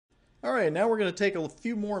All right, now we're going to take a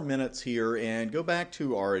few more minutes here and go back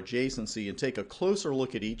to our adjacency and take a closer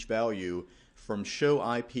look at each value from show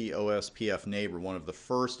IP OSPF neighbor, one of the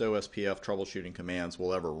first OSPF troubleshooting commands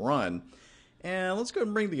we'll ever run. And let's go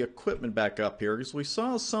and bring the equipment back up here because we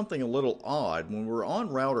saw something a little odd when we were on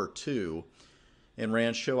router 2 and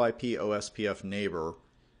ran show IP OSPF neighbor.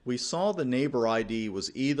 We saw the neighbor ID was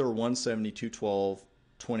either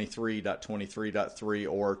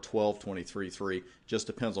 172.12.23.23.3 or 12.23.3, just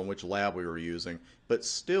depends on which lab we were using, but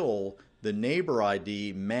still the neighbor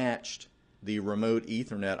ID matched the remote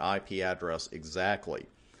Ethernet IP address exactly.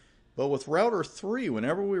 But with router 3,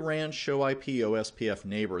 whenever we ran show IP OSPF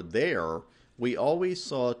neighbor there, we always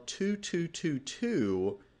saw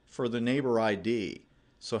 2222 for the neighbor ID.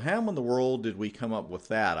 So how in the world did we come up with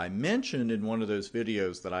that? I mentioned in one of those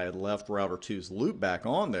videos that I had left router 2's loopback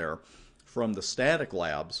on there from the static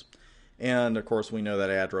labs. And of course we know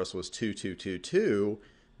that address was 2222,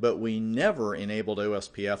 but we never enabled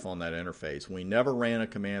OSPF on that interface. We never ran a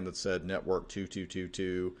command that said network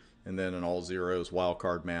 2222 and then an all zeros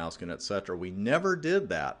wildcard mask and etc. We never did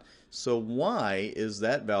that. So why is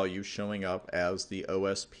that value showing up as the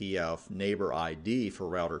OSPF neighbor ID for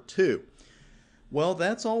router 2? Well,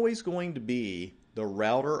 that's always going to be the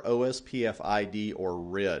router OSPF ID or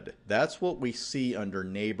RID. That's what we see under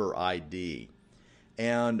neighbor ID.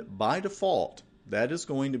 And by default, that is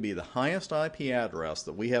going to be the highest IP address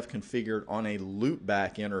that we have configured on a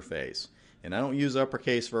loopback interface. And I don't use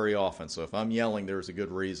uppercase very often, so if I'm yelling, there's a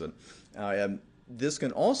good reason. This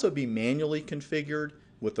can also be manually configured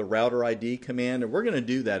with the router ID command, and we're going to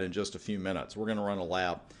do that in just a few minutes. We're going to run a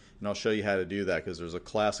lab. And I'll show you how to do that because there's a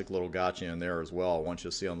classic little gotcha in there as well I want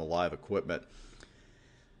you to see on the live equipment.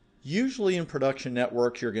 Usually in production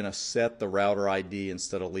networks you're going to set the router ID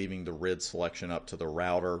instead of leaving the RID selection up to the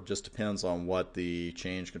router. Just depends on what the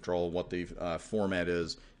change control, what the format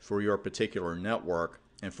is for your particular network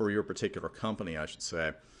and for your particular company, I should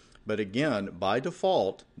say. But again, by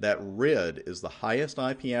default, that RID is the highest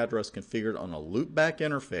IP address configured on a loopback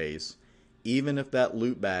interface, even if that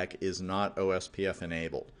loopback is not OSPF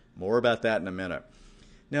enabled. More about that in a minute.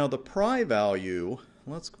 Now the PRI value,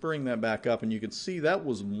 let's bring that back up, and you can see that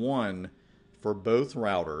was 1 for both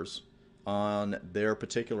routers on their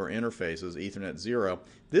particular interfaces, Ethernet 0.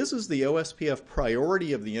 This is the OSPF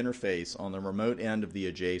priority of the interface on the remote end of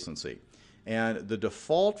the adjacency. And the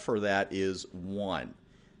default for that is 1.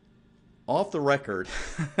 Off the record,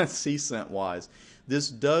 CCENT wise, this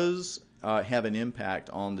does have an impact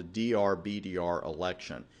on the DR-BDR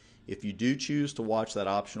election. If you do choose to watch that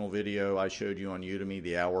optional video I showed you on Udemy,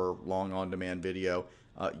 the hour-long on-demand video,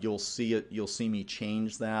 you'll see it. You'll see me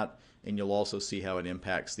change that, and you'll also see how it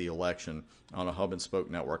impacts the election on a hub and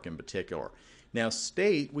spoke network in particular. Now,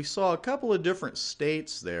 state, we saw a couple of different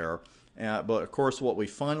states there, but of course what we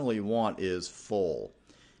finally want is full.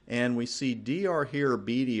 And we see DR here,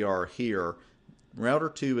 BDR here. Router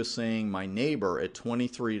 2 is saying my neighbor at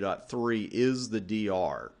 23.3 is the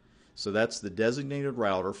DR. So that's the designated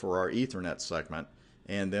router for our Ethernet segment.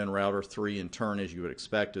 And then router 3 in turn, as you would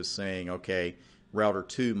expect, is saying, okay, router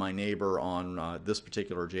 2, my neighbor on this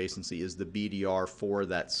particular adjacency, is the BDR for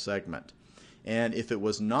that segment. And if it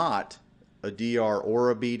was not a DR or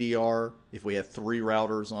a BDR, if we had 3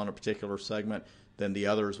 routers on a particular segment, then the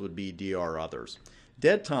others would be DR others.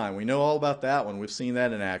 Dead time, we know all about that one. We've seen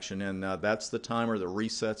that in action, and that's the timer that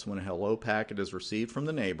resets when a hello packet is received from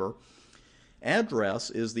the neighbor.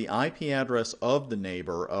 Address is the IP address of the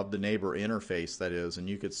neighbor interface, that is, and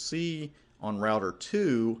you could see on router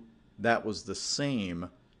 2 that was the same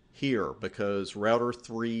here because router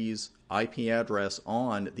 3's IP address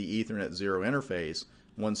on the Ethernet 0 interface,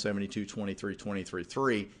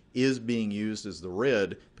 172.23.23.3, is being used as the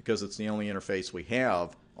RID because it's the only interface we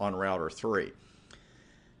have on router 3.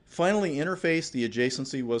 Finally, interface, the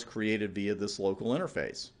adjacency was created via this local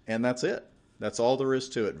interface, and that's it. That's all there is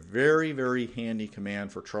to it. Very, very handy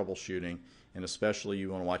command for troubleshooting, and especially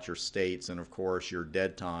you want to watch your states and, of course, your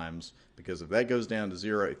dead times, because if that goes down to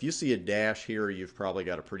 0, if you see a dash here, you've probably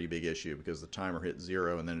got a pretty big issue because the timer hits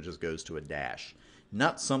 0 and then it just goes to a dash.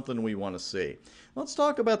 Not something we want to see. Let's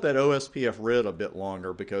talk about that OSPF RID a bit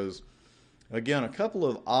longer because, again, a couple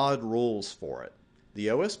of odd rules for it. The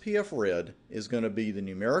OSPF RID is going to be the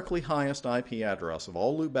numerically highest IP address of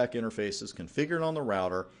all loopback interfaces configured on the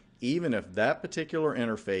router, even if that particular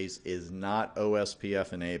interface is not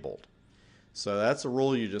OSPF enabled. So that's a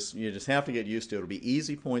rule you just have to get used to. It'll be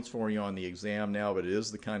easy points for you on the exam now, but it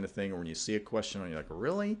is the kind of thing where when you see a question and you're like,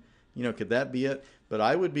 really? You know, could that be it? But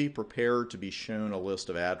I would be prepared to be shown a list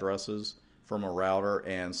of addresses from a router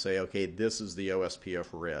and say, okay, this is the OSPF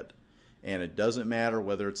RID. and it doesn't matter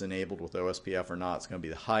whether it's enabled with OSPF or not. It's going to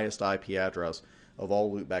be the highest IP address of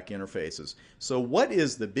all loopback interfaces. So what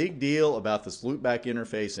is the big deal about this loopback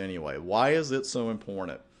interface anyway? Why is it so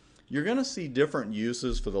important? You're going to see different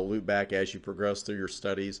uses for the loopback as you progress through your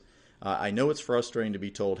studies. I know it's frustrating to be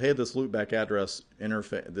told, hey, this loopback address or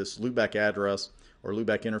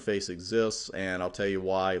loopback interface exists, and I'll tell you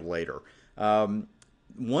why later.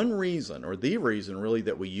 One reason, or the reason really,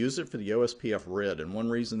 that we use it for the OSPF RID, and one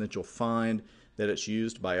reason that you'll find that it's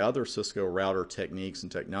used by other Cisco router techniques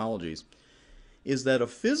and technologies, is that a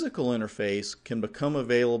physical interface can become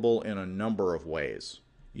available in a number of ways.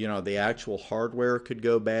 You know, the actual hardware could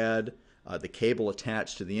go bad, the cable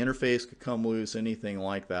attached to the interface could come loose, anything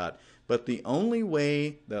like that. But the only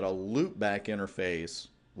way that a loopback interface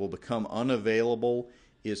will become unavailable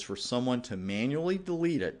is for someone to manually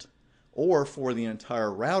delete it, or for the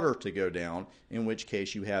entire router to go down, in which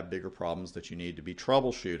case you have bigger problems that you need to be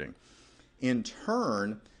troubleshooting. In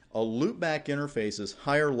turn, a loopback interface's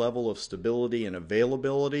higher level of stability and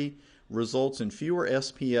availability results in fewer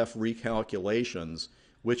SPF recalculations,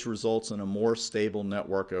 which results in a more stable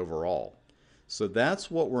network overall. So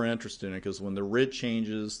that's what we're interested in, because when the RID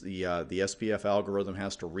changes, the SPF algorithm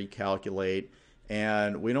has to recalculate,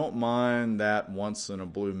 and we don't mind that once in a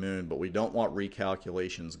blue moon, but we don't want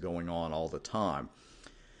recalculations going on all the time.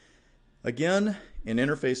 Again, an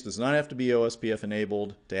interface does not have to be OSPF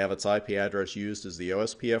enabled to have its IP address used as the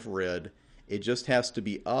OSPF RID. It just has to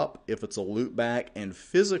be up if it's a loopback and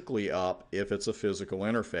physically up if it's a physical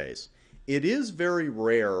interface. It is very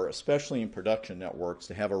rare, especially in production networks,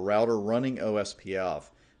 to have a router running OSPF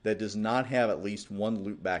that does not have at least one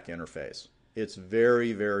loopback interface. It's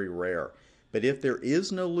very, very rare. But if there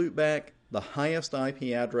is no loopback, the highest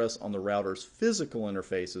IP address on the router's physical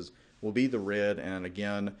interfaces will be the RID, and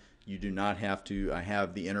again, you do not have to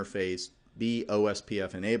have the interface be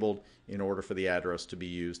OSPF enabled in order for the address to be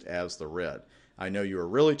used as the RID. I know you are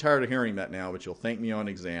really tired of hearing that now, but you'll thank me on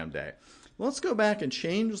exam day. Let's go back and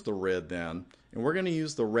change the RID then, and we're going to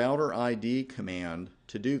use the router ID command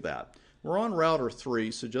to do that. We're on router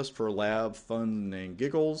 3, so just for lab fun and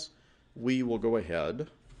giggles, we will go ahead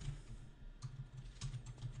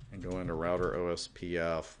and go into router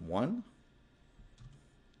OSPF 1.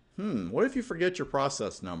 What if you forget your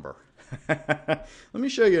process number? Let me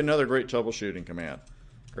show you another great troubleshooting command.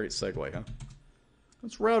 Great segue, huh?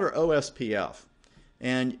 It's router OSPF.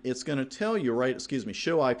 And it's going to tell you,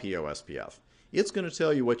 show IP OSPF. It's going to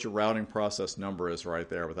tell you what your routing process number is right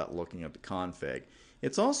there without looking at the config.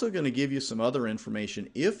 It's also going to give you some other information.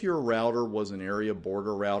 If your router was an area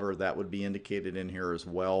border router, that would be indicated in here as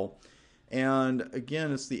well. And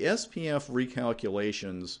again, it's the SPF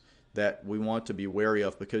recalculations that we want to be wary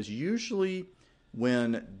of, because usually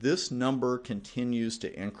when this number continues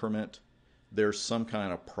to increment, there's some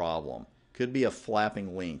kind of problem. Could be a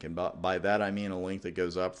flapping link, and by that I mean a link that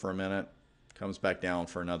goes up for a minute, comes back down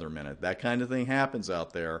for another minute. That kind of thing happens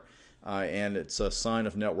out there, and it's a sign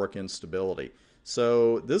of network instability.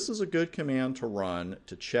 So this is a good command to run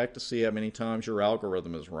to check to see how many times your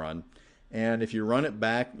algorithm is run. And if you run it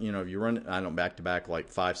back, if you run it, I don't know, back to back like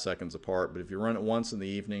 5 seconds apart, but if you run it once in the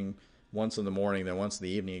evening, once in the morning, then once in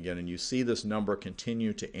the evening again, and you see this number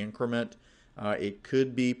continue to increment, it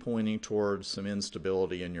could be pointing towards some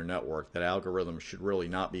instability in your network. That algorithm should really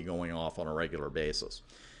not be going off on a regular basis.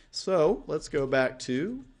 So let's go back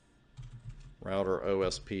to router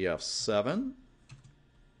OSPF 7.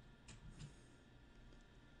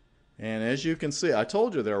 And as you can see, I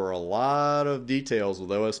told you there were a lot of details with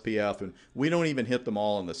OSPF, and we don't even hit them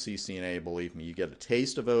all in the CCNA, believe me. You get a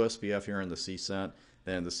taste of OSPF here in the CCENT,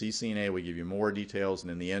 then in the CCNA we give you more details,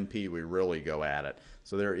 and in the NP we really go at it.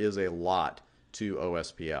 So there is a lot to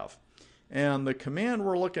OSPF. And the command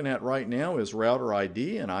we're looking at right now is router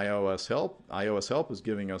ID and iOS help. iOS help is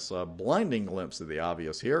giving us a blinding glimpse of the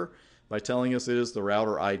obvious here by telling us it is the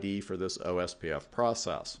router ID for this OSPF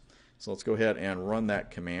process. So let's go ahead and run that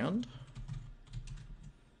command.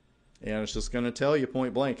 And it's just going to tell you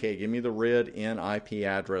point blank, hey, give me the RID in IP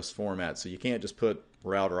address format. So you can't just put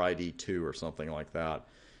router ID 2 or something like that.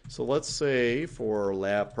 So let's say for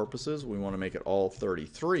lab purposes, we want to make it all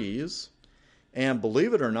 33s. And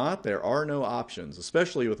believe it or not, there are no options,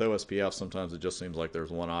 especially with OSPF. Sometimes it just seems like there's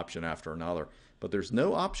one option after another. But there's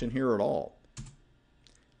no option here at all.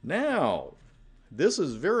 Now, this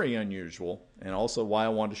is very unusual, and also why I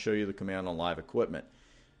wanted to show you the command on live equipment.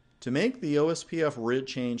 To make the OSPF RID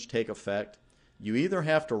change take effect, you either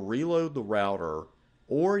have to reload the router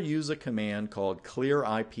or use a command called clear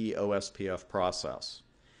IP OSPF process.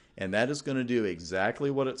 And that is going to do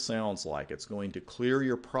exactly what it sounds like. It's going to clear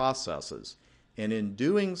your processes. And in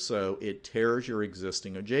doing so, it tears your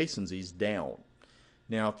existing adjacencies down.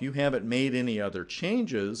 Now, if you haven't made any other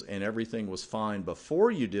changes and everything was fine before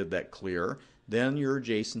you did that clear, then your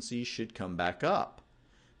adjacencies should come back up.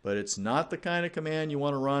 But it's not the kind of command you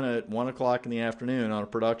want to run at 1 o'clock in the afternoon on a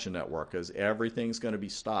production network, because everything's going to be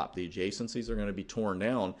stopped. The adjacencies are going to be torn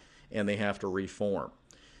down and they have to reform.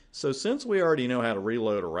 So since we already know how to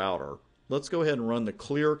reload a router, let's go ahead and run the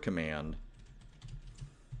clear command.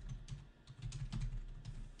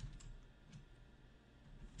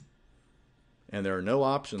 And there are no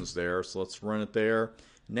options there, so let's run it there.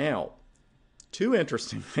 Now, two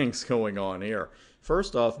interesting things going on here.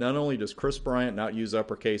 First off, not only does Chris Bryant not use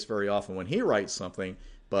uppercase very often when he writes something,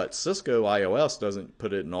 but Cisco iOS doesn't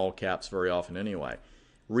put it in all caps very often anyway.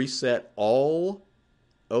 Reset all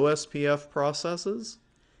OSPF processes,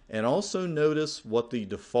 and also notice what the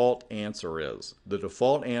default answer is. The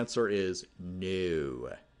default answer is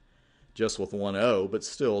no. Just with one O, but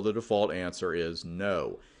still the default answer is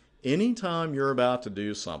no. Anytime you're about to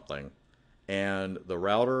do something and the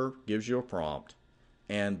router gives you a prompt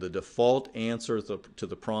and the default answer to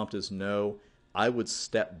the prompt is no, I would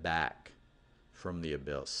step back from the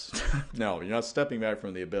abyss. No, you're not stepping back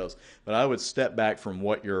from the abyss, but I would step back from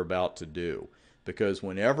what you're about to do. Because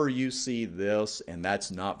whenever you see this, and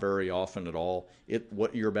that's not very often at all,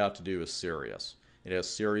 what you're about to do is serious. It has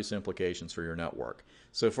serious implications for your network.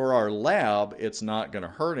 So for our lab, it's not going to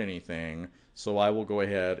hurt anything, so I will go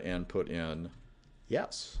ahead and put in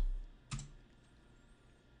yes.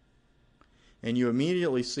 And you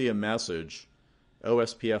immediately see a message,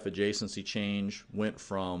 OSPF adjacency change went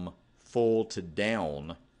from full to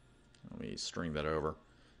down. Let me string that over.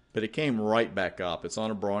 But it came right back up. It's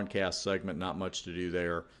on a broadcast segment, not much to do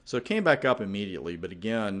there. So it came back up immediately, but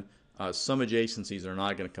again, some adjacencies are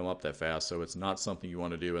not going to come up that fast, so it's not something you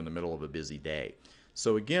want to do in the middle of a busy day.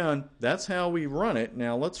 So again, that's how we run it.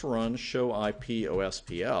 Now let's run show IP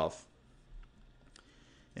OSPF.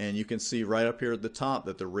 And you can see right up here at the top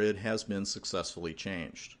that the RID has been successfully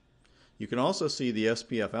changed. You can also see the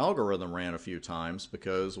SPF algorithm ran a few times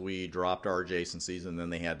because we dropped our adjacencies and then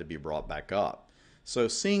they had to be brought back up. So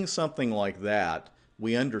seeing something like that,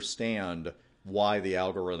 we understand why the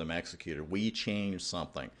algorithm executed. We changed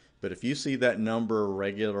something. But if you see that number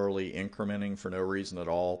regularly incrementing for no reason at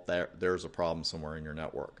all, there's a problem somewhere in your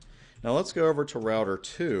network. Now let's go over to router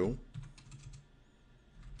 2.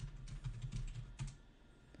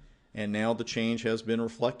 And now the change has been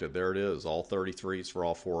reflected. There it is, all 33s for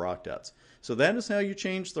all 4 octets. So that is how you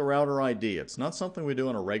change the router ID. It's not something we do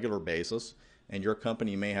on a regular basis, and your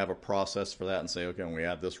company may have a process for that and say, okay, when we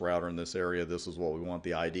add this router in this area, this is what we want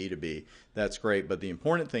the ID to be. That's great, but the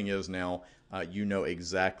important thing is now you know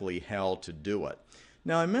exactly how to do it.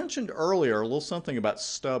 Now I mentioned earlier a little something about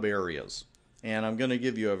stub areas, and I'm going to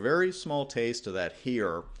give you a very small taste of that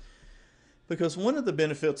here. Because one of the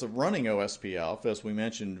benefits of running OSPF, as we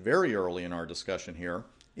mentioned very early in our discussion here,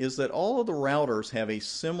 is that all of the routers have a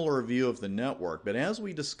similar view of the network. But as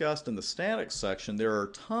we discussed in the static section, there are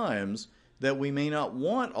times that we may not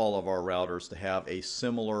want all of our routers to have a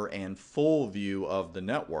similar and full view of the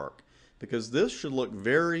network. Because this should look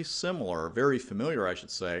very similar, very familiar I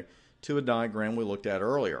should say, to a diagram we looked at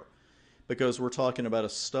earlier. Because we're talking about a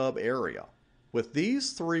stub area. With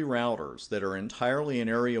these 3 routers that are entirely in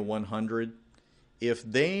area 100, if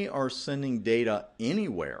they are sending data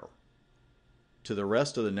anywhere to the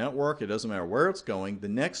rest of the network, it doesn't matter where it's going, the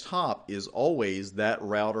next hop is always that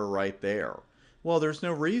router right there. Well, there's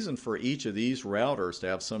no reason for each of these routers to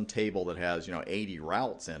have some table that has 80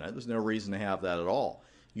 routes in it. There's no reason to have that at all.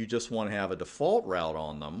 You just want to have a default route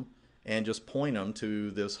on them and just point them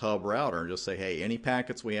to this hub router and just say, hey, any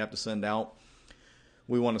packets we have to send out,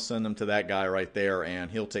 we want to send them to that guy right there,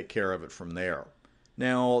 and he'll take care of it from there.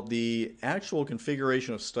 Now, the actual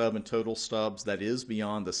configuration of stub and total stubs, that is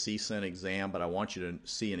beyond the CSEN exam, but I want you to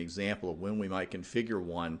see an example of when we might configure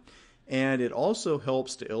one. And it also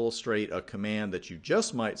helps to illustrate a command that you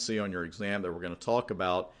just might see on your exam that we're going to talk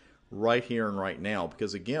about right here and right now.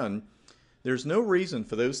 Because again, there's no reason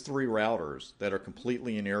for those 3 routers that are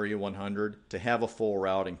completely in area 100 to have a full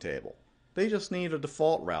routing table. They just need a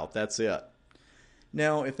default route, that's it.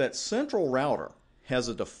 Now, if that central router has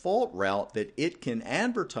a default route that it can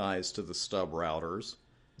advertise to the stub routers,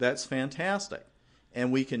 that's fantastic. And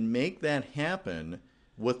we can make that happen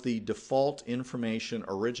with the default information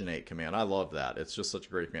originate command. I love that. It's just such a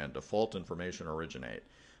great command, default information originate.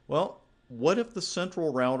 Well, what if the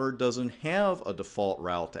central router doesn't have a default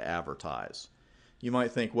route to advertise? You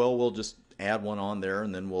might think, well, we'll just add one on there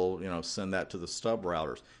and then we'll, send that to the stub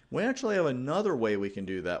routers. We actually have another way we can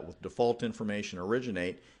do that with default information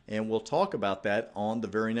originate, and we'll talk about that on the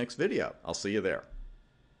very next video. I'll see you there.